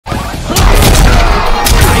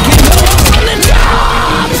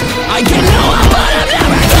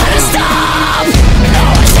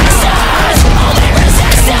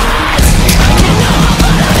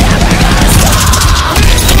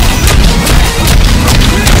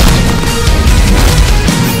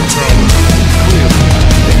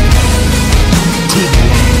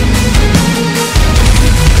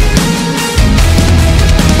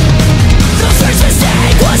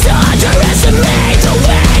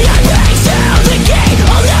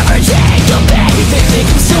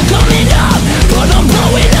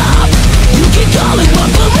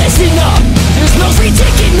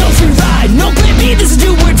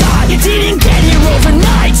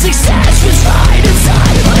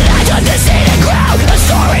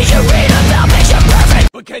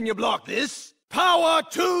Can you block this? Power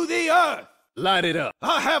to the earth! Light it up.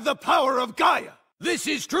 I have the power of Gaia. This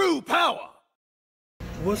is true power.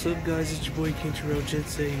 What's up, guys? It's your boy Kenshiro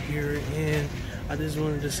Jensei here, and I just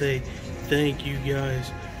wanted to say thank you guys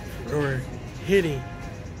for hitting.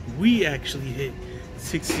 We actually hit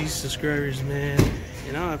 60 subscribers, man,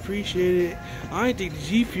 and I appreciate it. I didn't think the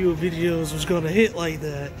G Fuel videos was gonna hit like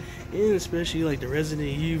that, and especially like the Resident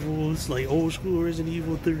Evils, like old school Resident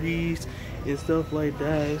Evil 3s and stuff like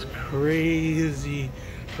that. It's crazy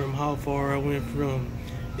from how far I went from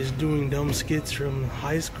just doing dumb skits from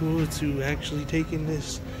high school to actually taking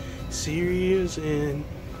this serious and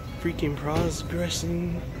freaking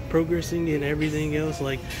progressing and everything else.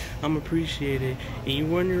 Like, I'm appreciated. And you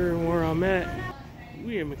wondering where I'm at?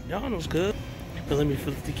 We at McDonald's, cuz. But let me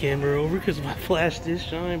flip the camera over because my flash did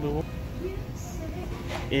shine. But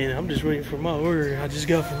and I'm just waiting for my order. I just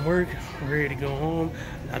got from work. I'm ready to go home.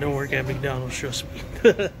 I don't work at McDonald's, trust me.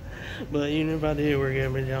 But even if I did work at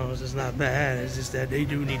McDonald's, it's not bad. It's just that they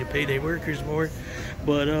do need to pay their workers more.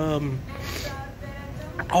 But oh,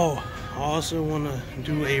 I also want to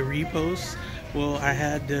do a repost. Well, I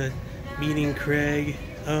had the meeting Craig,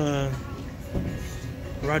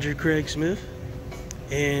 Roger Craig Smith,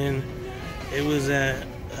 and it was at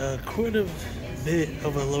quite a bit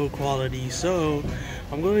of a low quality. So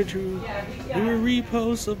I'm going to do a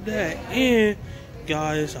repost of that. And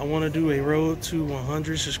guys, I want to do a road to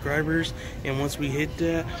 100 subscribers, and once we hit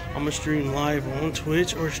that, I'm gonna stream live on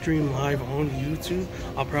Twitch or stream live on YouTube.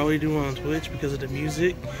 I'll probably do it on Twitch because of the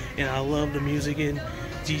music, and I love the music in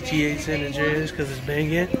GTA San Andreas because it's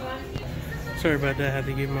banging. Sorry about that, I had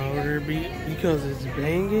to get my order because it's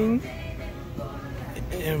banging.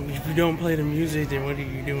 And if you don't play the music, then what are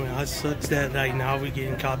you doing? It sucks that like now we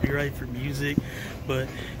getting copyright for music, but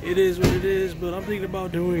it is what it is. But I'm thinking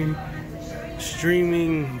about doing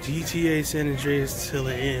streaming GTA San Andreas till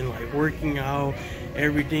the end, like working out,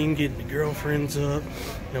 everything, getting the girlfriends up,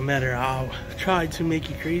 no matter how. Try to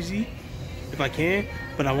make it crazy if I can,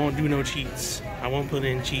 but I won't do no cheats. I won't put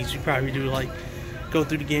in cheats. We probably do like go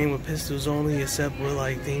through the game with pistols only, except with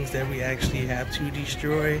like things that we actually have to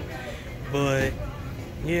destroy. But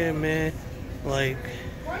yeah, man, like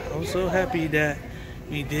I'm so happy that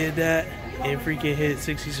we did that and freaking hit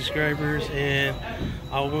 60 subscribers. And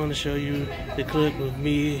I want to show you the clip of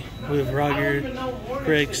me with Roger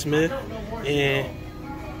Craig Smith, and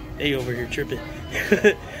they over here tripping.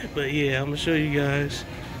 But yeah, I'm gonna show you guys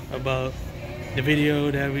about the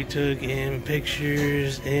video that we took and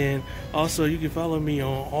pictures. And also you can follow me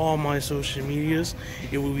on all my social medias.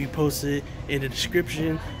 It will be posted in the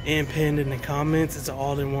description and pinned in the comments. It's an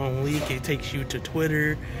all-in-one link. It takes you to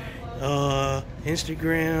Twitter,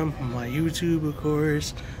 Instagram, my YouTube, of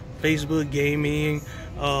course, Facebook, gaming,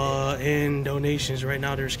 and donations. Right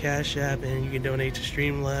now there's Cash App, and you can donate to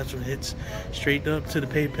Streamlabs, or hits straight up to the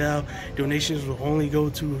PayPal. Donations will only go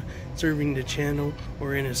to serving the channel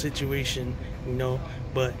or in a situation, you know,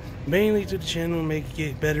 but mainly to the channel, make it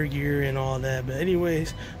get better gear and all that. But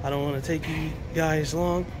anyways, I don't want to take you guys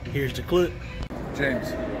long. Here's the clip.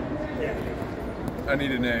 James, I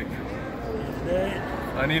need an egg.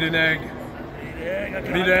 I need an egg. I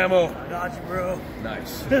need ammo. I got you, bro.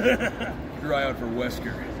 Nice. Dry out for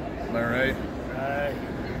Wesker. Am I right? Right.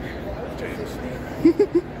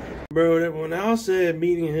 James. Bro, when I said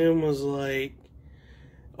meeting him was like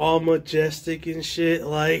all majestic and shit,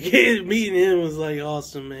 like meeting him was like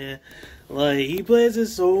awesome, man. Like, he plays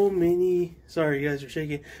as so many, sorry you guys are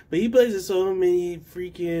shaking, but he plays as so many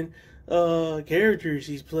freaking characters.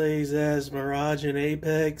 He plays as Mirage in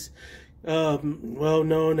Apex, well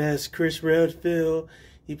known as Chris Redfield.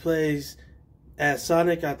 He plays as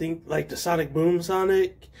Sonic, I think, like the Sonic Boom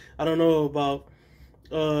Sonic. I don't know about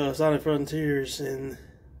Sonic Frontiers and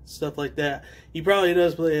stuff like that. He probably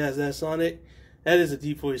does play as that Sonic. That is a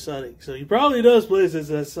deep voice Sonic, so he probably does play as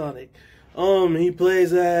that Sonic. He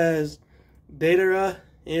plays as Deidara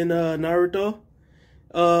in Naruto,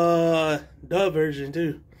 dub version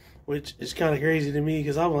too, which is kind of crazy to me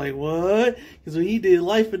because I'm like, what? Because when he did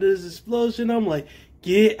Life of this Explosion, I'm like,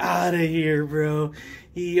 get out of here, bro.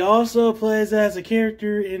 He also plays as a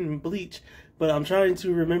character in Bleach, but I'm trying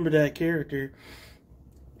to remember that character.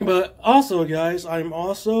 But also, guys, I'm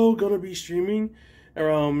also gonna be streaming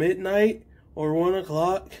around midnight or 1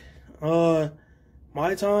 o'clock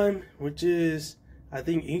my time, which is I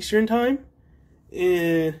think Eastern time,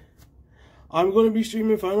 and I'm going to be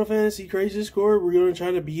streaming Final Fantasy Crisis Core. We're going to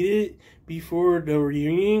try to beat it before the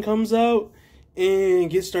reunion comes out and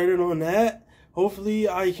get started on that. Hopefully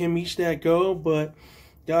I can reach that goal. But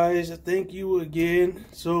guys, thank you again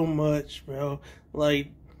so much, bro.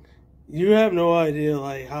 Like, You have no idea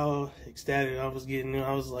like how ecstatic I was getting.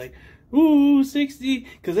 I was like, ooh, 60,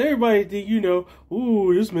 because everybody think, you know,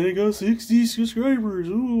 ooh, this man got 60 subscribers.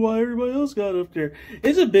 Ooh, why everybody else got up there?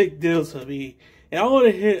 It's a big deal to me, and I want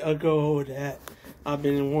to hit a goal that I've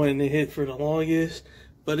been wanting to hit for the longest,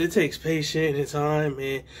 but it takes patience and time,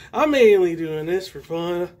 and I'm mainly doing this for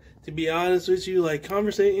fun. To be honest with you, like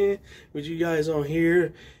conversating with you guys on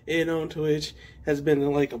here and on Twitch has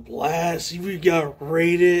been like a blast. We got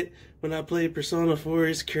rated when I played Persona 4.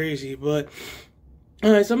 It's crazy, but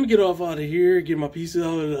alright, so I'm gonna get off out of here, get my pizza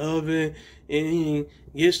out of the oven, and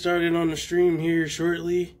get started on the stream here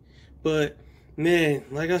shortly. But man,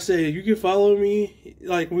 like I said, you can follow me.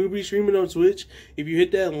 Like we'll be streaming on Twitch. If you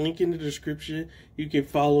hit that link in the description, you can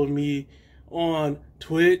follow me on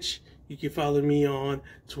Twitch. You can follow me on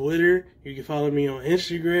Twitter. You can follow me on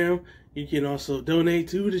Instagram. You can also donate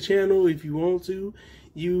to the channel if you want to.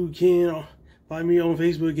 You can find me on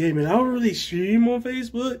Facebook Gaming. I don't really stream on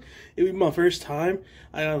Facebook. It'll be my first time.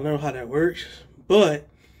 I don't know how that works, but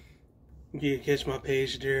you can catch my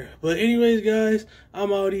page there. But anyways, guys,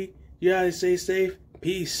 I'm Audi. You guys stay safe.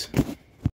 Peace.